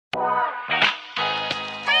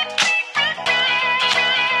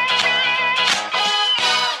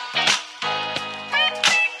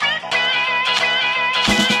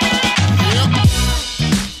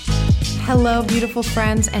Hello, beautiful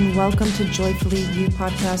friends, and welcome to Joyfully You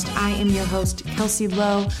podcast. I am your host, Kelsey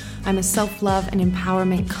Lowe. I'm a self-love and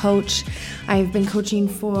empowerment coach. I've been coaching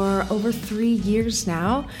for over 3 years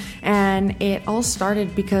now, and it all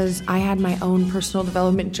started because I had my own personal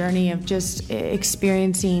development journey of just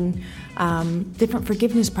experiencing different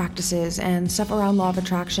forgiveness practices and stuff around law of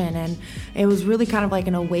attraction, and it was really kind of like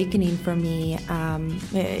an awakening for me,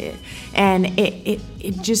 and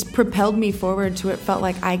it just propelled me forward to it felt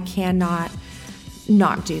like I cannot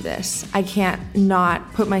not do this. I can't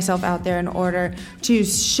not put myself out there in order to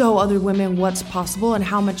show other women what's possible and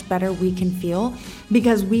how much better we can feel,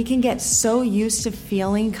 because we can get so used to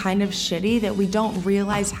feeling kind of shitty that we don't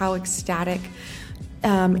realize how ecstatic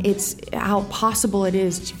it's how possible it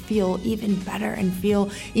is to feel even better and feel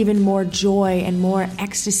even more joy and more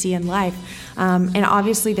ecstasy in life. And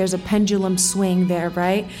obviously there's a pendulum swing there,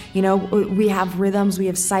 right? You know, we have rhythms, we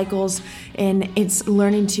have cycles, and it's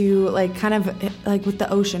learning to like kind of like with the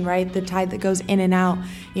ocean, right? The tide that goes in and out,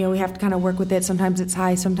 you know, we have to kind of work with it. Sometimes it's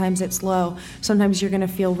high, sometimes it's low. Sometimes you're going to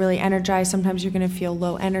feel really energized. Sometimes you're going to feel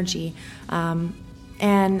low energy.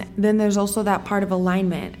 And then there's also that part of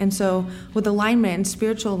alignment. And so with alignment and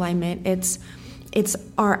spiritual alignment, it's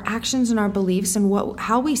our actions and our beliefs and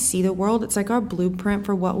how we see the world. It's like our blueprint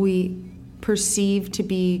for what we perceive to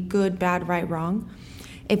be good, bad, right, wrong.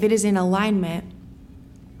 If it is in alignment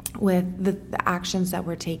with the actions that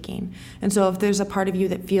we're taking. And so if there's a part of you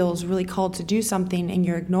that feels really called to do something and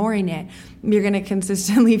you're ignoring it, you're going to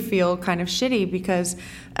consistently feel kind of shitty, because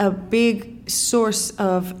a big source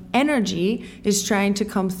of energy is trying to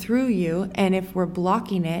come through you. And if we're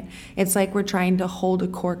blocking it, it's like we're trying to hold a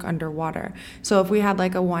cork underwater. So if we had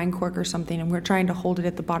like a wine cork or something and we're trying to hold it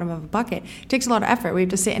at the bottom of a bucket, it takes a lot of effort. We have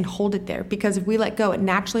to sit and hold it there, because if we let go, it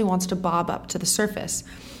naturally wants to bob up to the surface.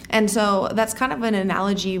 And so that's kind of an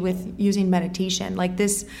analogy with using meditation, like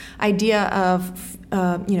this idea of,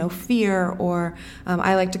 fear, or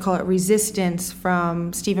I like to call it resistance,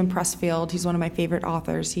 from Steven Pressfield. He's one of my favorite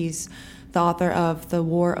authors. He's the author of The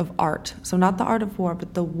War of Art. So not the art of war,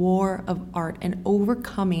 but the war of art, and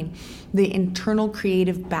overcoming the internal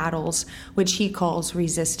creative battles, which he calls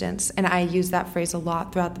resistance. And I use that phrase a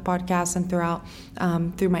lot throughout the podcast and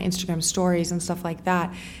through my Instagram stories and stuff like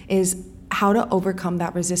that, is how to overcome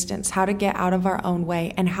that resistance, how to get out of our own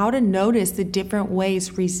way, and how to notice the different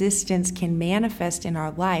ways resistance can manifest in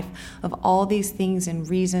our life, of all these things and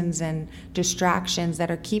reasons and distractions that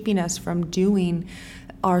are keeping us from doing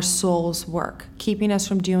our soul's work, keeping us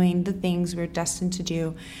from doing the things we're destined to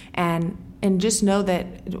do. And just know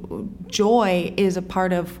that joy is a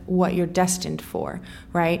part of what you're destined for,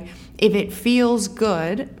 right? If it feels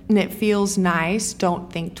good and it feels nice,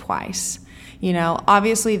 don't think twice. You know,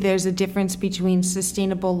 obviously there's a difference between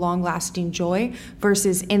sustainable, long-lasting joy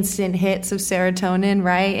versus instant hits of serotonin,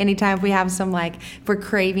 right? Anytime we have some, like, if we're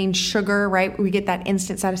craving sugar, right, we get that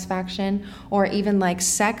instant satisfaction. Or even like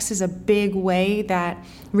sex is a big way that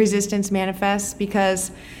resistance manifests,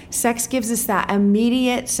 because sex gives us that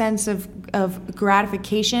immediate sense of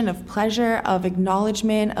gratification, of pleasure, of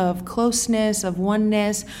acknowledgement, of closeness, of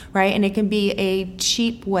oneness, right? And it can be a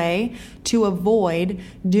cheap way to avoid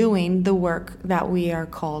doing the work that we are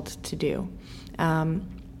called to do. And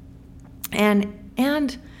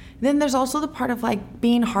then there's also the part of like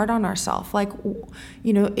being hard on ourselves. Like,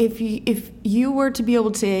 you know, if you were to be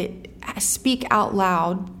able to speak out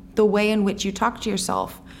loud the way in which you talk to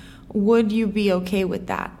yourself, would you be okay with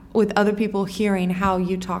that? With other people hearing how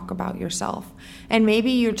you talk about yourself? And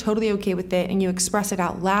maybe you're totally okay with it and you express it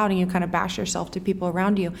out loud and you kind of bash yourself to people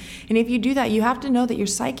around you. And if you do that, you have to know that your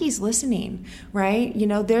psyche's listening, right? You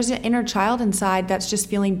know, there's an inner child inside that's just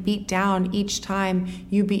feeling beat down each time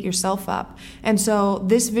you beat yourself up. And so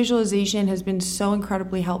this visualization has been so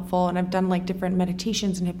incredibly helpful. And I've done like different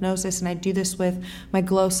meditations and hypnosis, and I do this with my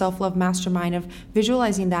Glow Self-Love Mastermind, of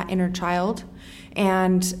visualizing that inner child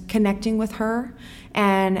and connecting with her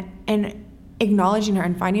and acknowledging her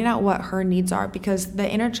and finding out what her needs are, because the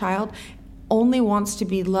inner child only wants to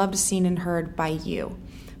be loved, seen, and heard by you.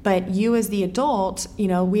 But you as the adult, you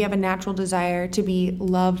know, we have a natural desire to be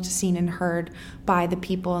loved, seen, and heard by the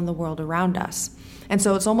people in the world around us. And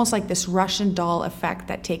so it's almost like this Russian doll effect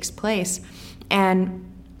that takes place. And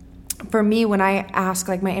for me, when I ask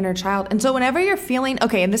like my inner child, and so whenever you're feeling,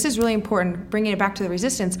 okay, and this is really important, bringing it back to the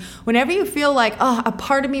resistance, whenever you feel like, oh, a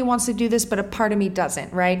part of me wants to do this, but a part of me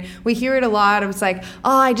doesn't, right? We hear it a lot. It's like,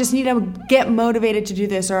 oh, I just need to get motivated to do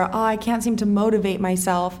this, or, oh, I can't seem to motivate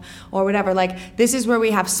myself, or whatever. Like, this is where we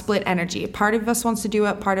have split energy. A part of us wants to do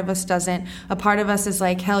it, part of us doesn't. A part of us is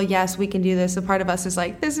like, hell yes, we can do this. A part of us is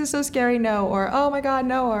like, this is so scary, no, or, oh my God,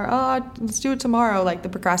 no, or, oh, let's do it tomorrow, like the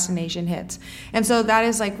procrastination hits. And so that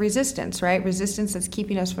is like resistance. resistance, right? Resistance that's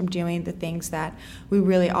keeping us from doing the things that we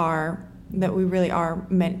really are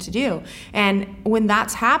meant to do. And when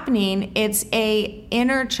that's happening, it's a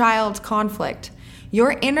inner child conflict.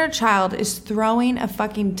 Your inner child is throwing a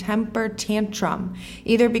fucking temper tantrum,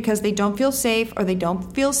 either because they don't feel safe or they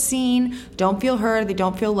don't feel seen, don't feel heard, they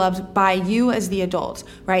don't feel loved by you as the adult,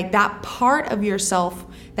 right? That part of yourself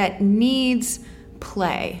that needs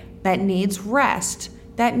play, that needs rest,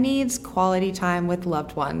 that needs quality time with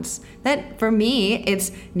loved ones. That for me,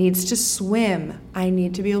 it needs to swim. I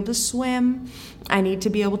need to be able to swim. I need to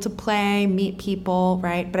be able to play, meet people,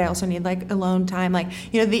 right? But I also need like alone time. Like,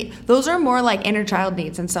 those are more like inner child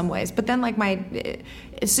needs in some ways. But then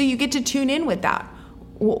so you get to tune in with that.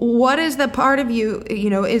 What is the part of you,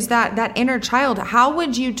 is that inner child? How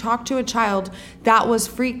would you talk to a child that was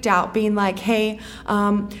freaked out, being like, hey,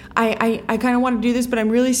 I kind of want to do this, but I'm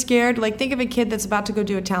really scared. Like, think of a kid that's about to go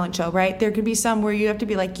do a talent show, right? There could be some where you have to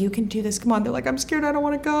be like, you can do this, come on. They're like, I'm scared, I don't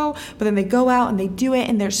want to go. But then they go out and they do it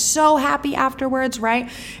and they're so happy afterwards, right?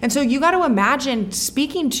 And so you got to imagine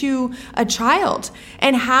speaking to a child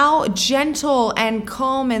and how gentle and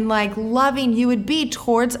calm and like loving you would be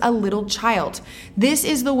towards a little child. This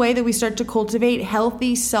is the way that we start to cultivate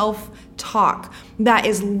healthy self-talk that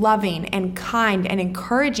is loving and kind and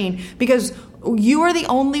encouraging, because you are the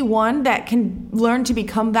only one that can learn to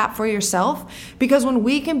become that for yourself. Because when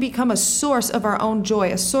we can become a source of our own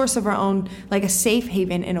joy, a source of our own, like a safe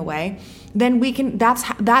haven in a way, then we can, that's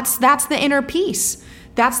the inner peace.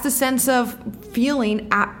 That's the sense of feeling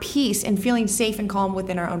at peace and feeling safe and calm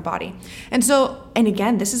within our own body. And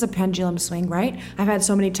again, this is a pendulum swing, right? I've had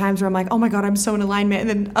so many times where I'm like, oh my God, I'm so in alignment. And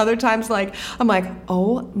then other times I'm like,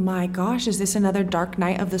 oh my gosh, is this another dark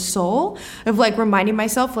night of the soul? Of like reminding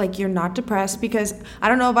myself, like, you're not depressed. Because I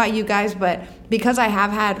don't know about you guys, but because I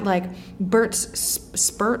have had like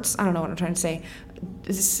spurts, I don't know what I'm trying to say,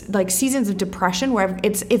 like seasons of depression where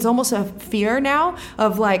it's almost a fear now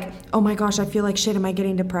of like, oh my gosh, I feel like shit, am I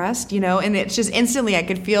getting depressed? And it's just instantly I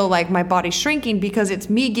could feel like my body shrinking because it's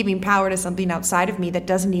me giving power to something outside of me that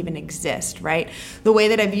doesn't even exist, right? The way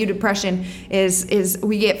that I view depression is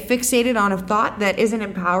we get fixated on a thought that isn't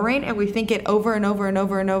empowering, and we think it over and over and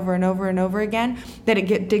over and over and over and over again, that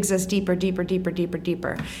it digs us deeper.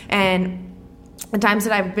 And the times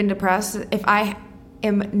that I've been depressed, if I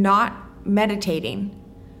am not meditating,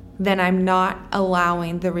 then I'm not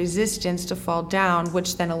allowing the resistance to fall down,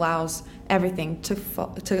 which then allows everything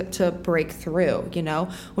to break through.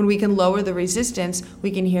 When we can lower the resistance,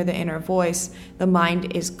 we can hear the inner voice. The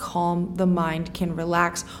mind is calm, the mind can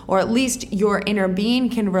relax, or at least your inner being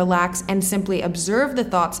can relax and simply observe the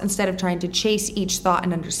thoughts instead of trying to chase each thought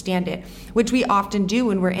and understand it, which we often do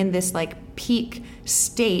when we're in this like peak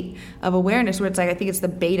state of awareness, where it's like, I think it's the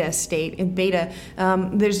beta state. In beta,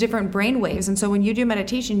 there's different brain waves. And so when you do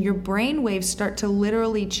meditation, your brain waves start to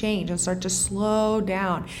literally change and start to slow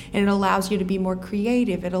down. And it allows you to be more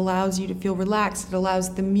creative. It allows you to feel relaxed. It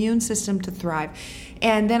allows the immune system to thrive.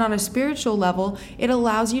 And then on a spiritual level, it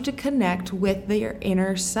allows you to connect with your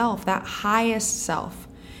inner self, that highest self.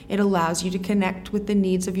 It allows you to connect with the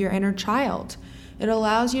needs of your inner child. It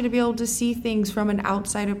allows you to be able to see things from an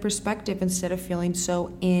outsider perspective instead of feeling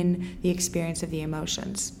so in the experience of the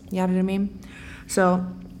emotions. You know what I mean? So,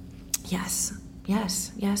 yes.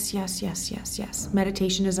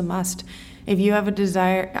 Meditation is a must. If you have a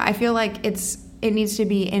desire, I feel like it needs to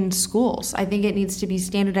be in schools. I think it needs to be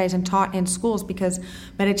standardized and taught in schools, because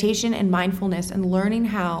meditation and mindfulness and learning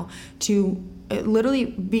how to literally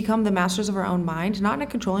become the masters of our own mind, not in a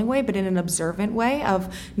controlling way, but in an observant way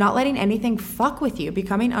of not letting anything fuck with you,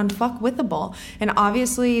 becoming unfuckwithable. And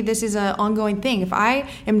obviously this is an ongoing thing. If I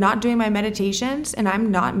am not doing my meditations and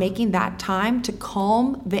I'm not making that time to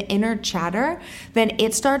calm the inner chatter, then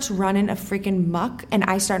it starts running a freaking muck and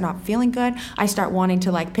I start not feeling good. I start wanting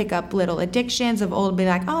to like pick up little addictions of old, be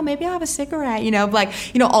like, oh, maybe I'll have a cigarette,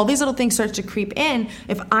 all these little things start to creep in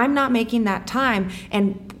if I'm not making that time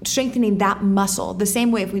and strengthening that muscle. The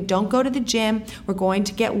same way, if we don't go to the gym, we're going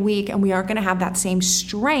to get weak and we aren't going to have that same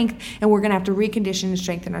strength, and we're going to have to recondition and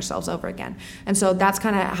strengthen ourselves over again. And so that's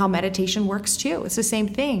kind of how meditation works too. It's the same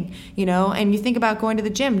thing, and you think about going to the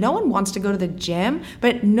gym. No one wants to go to the gym,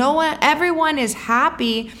 but everyone is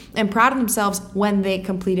happy and proud of themselves when they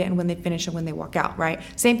complete it and when they finish and when they walk out, right?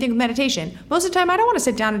 Same thing with meditation. Most of the time, I don't want to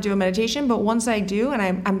sit down and do a meditation, but once I do, and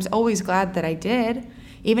I'm always glad that I did,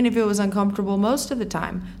 even if it was uncomfortable most of the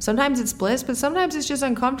time. Sometimes it's bliss, but sometimes it's just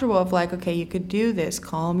uncomfortable of like, okay, you could do this,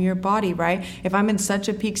 calm your body, right? If I'm in such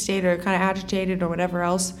a peak state or kind of agitated or whatever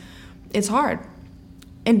else, it's hard.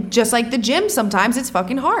 And just like the gym, sometimes it's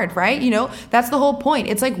fucking hard, right? That's the whole point.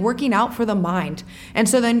 It's like working out for the mind. And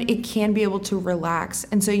so then it can be able to relax.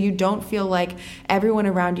 And so you don't feel like everyone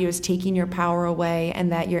around you is taking your power away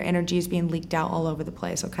and that your energy is being leaked out all over the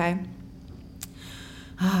place, okay?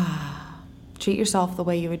 Treat yourself the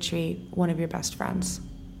way you would treat one of your best friends.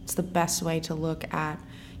 It's the best way to look at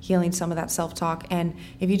healing some of that self-talk. And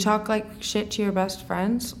if you talk like shit to your best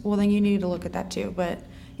friends, well, then you need to look at that too. But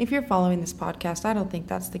if you're following this podcast, I don't think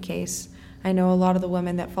that's the case. I know a lot of the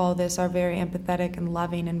women that follow this are very empathetic and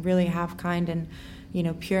loving and really have kind and,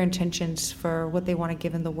 pure intentions for what they want to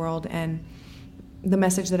give in the world. And the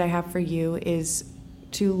message that I have for you is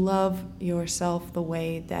to love yourself the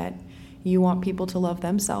way that you want people to love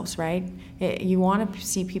themselves, right? You want to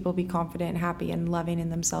see people be confident and happy and loving in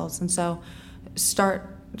themselves. And so start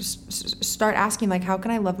asking, like, how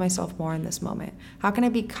can I love myself more in this moment? How can I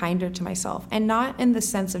be kinder to myself? And not in the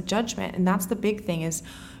sense of judgment. And that's the big thing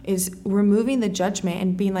is removing the judgment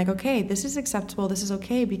and being like, okay, this is acceptable. This is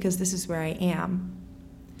okay because this is where I am.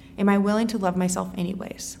 Am I willing to love myself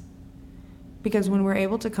anyways? Because when we're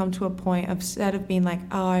able to come to a point of, instead of being like,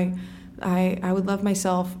 oh, I would love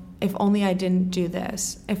myself if only I didn't do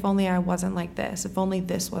this, if only I wasn't like this, if only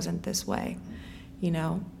this wasn't this way,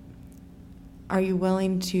 are you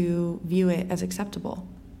willing to view it as acceptable?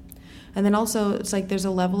 And then also, it's like there's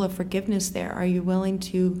a level of forgiveness there. Are you willing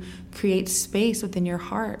to create space within your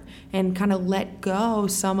heart and kind of let go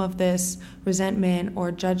some of this resentment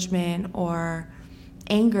or judgment or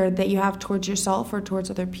anger that you have towards yourself or towards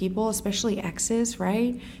other people, especially exes,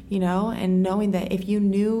 right? And knowing that if you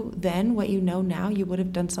knew then what you know now, you would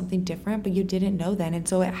have done something different, but you didn't know then. And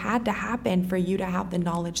so it had to happen for you to have the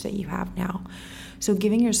knowledge that you have now. So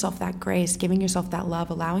giving yourself that grace, giving yourself that love,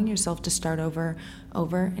 allowing yourself to start over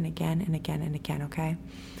and again and again and again, okay?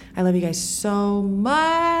 I love you guys so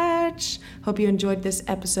much. Hope you enjoyed this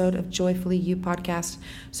episode of Joyfully You podcast.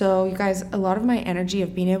 So you guys, a lot of my energy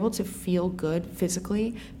of being able to feel good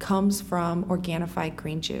physically comes from Organifi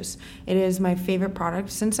green juice. It is my favorite product.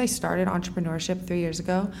 Since I started entrepreneurship 3 years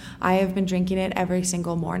ago, I have been drinking it every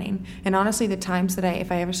single morning. And honestly, the times that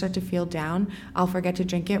if I ever start to feel down, I'll forget to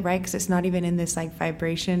drink it, right? Because it's not even in this like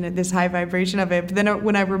vibration, this high vibration of it. But then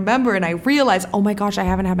when I remember and I realize, oh my gosh, I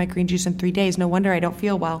haven't had my green juice in 3 days. No wonder I don't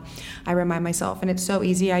feel well. I remind myself, and it's so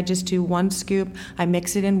easy. I just do 1 scoop, I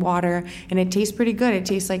mix it in water, and it tastes pretty good. It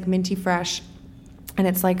tastes like minty fresh, and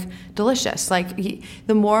it's like delicious. Like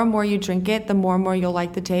the more and more you drink it, the more and more you'll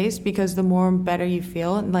like the taste, because the more and better you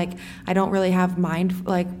feel. And like I don't really have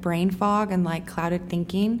brain fog and like clouded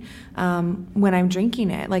thinking when I'm drinking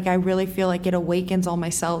it. Like I really feel like it awakens all my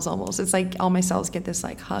cells almost. It's like all my cells get this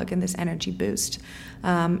like hug and this energy boost.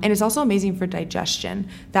 And it's also amazing for digestion.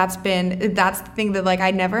 That's the thing that like I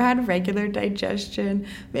never had regular digestion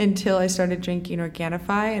until I started drinking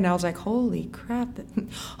Organifi, and I was like, holy crap,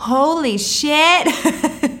 holy shit.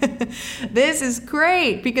 This is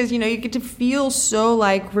great, because you get to feel so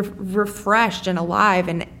like refreshed and alive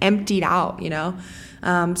and emptied out,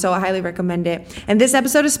 So I highly recommend it. And this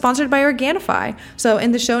episode is sponsored by Organifi. So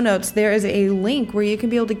in the show notes, there is a link where you can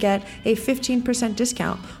be able to get a 15%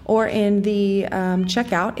 discount, or in the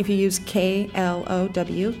checkout, if you use KLOW,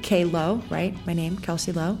 right? My name,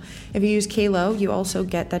 Kelsey Lowe. If you use KLOW, you also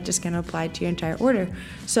get that discount applied to your entire order.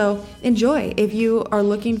 So enjoy. If you are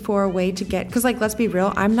looking for a way to get, because like, let's be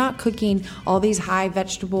real, I'm not cooking all these high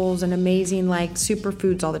vegetables and amazing like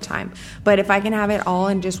superfoods all the time. But if I can have it all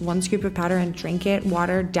in just 1 scoop of powder and drink it,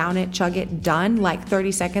 water, down it, chug it, done, like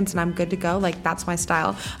 30 seconds and I'm good to go. Like that's my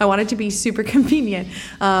style. I want it to be super convenient.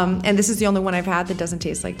 And this is the only one I've had that doesn't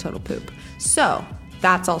taste like total poop. So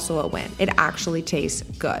that's also a win. It actually tastes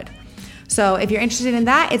good. So if you're interested in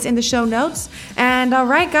that, it's in the show notes. And all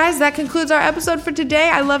right, guys, that concludes our episode for today.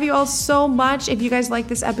 I love you all so much. If you guys like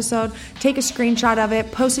this episode, take a screenshot of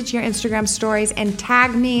it, post it to your Instagram stories, and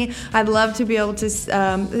tag me. I'd love to be able to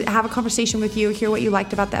have a conversation with you, hear what you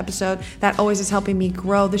liked about the episode. That always is helping me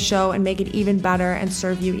grow the show and make it even better and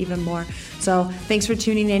serve you even more. So thanks for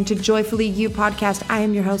tuning in to Joyfully You podcast. I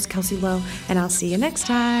am your host, Kelsey Lowe, and I'll see you next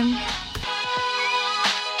time.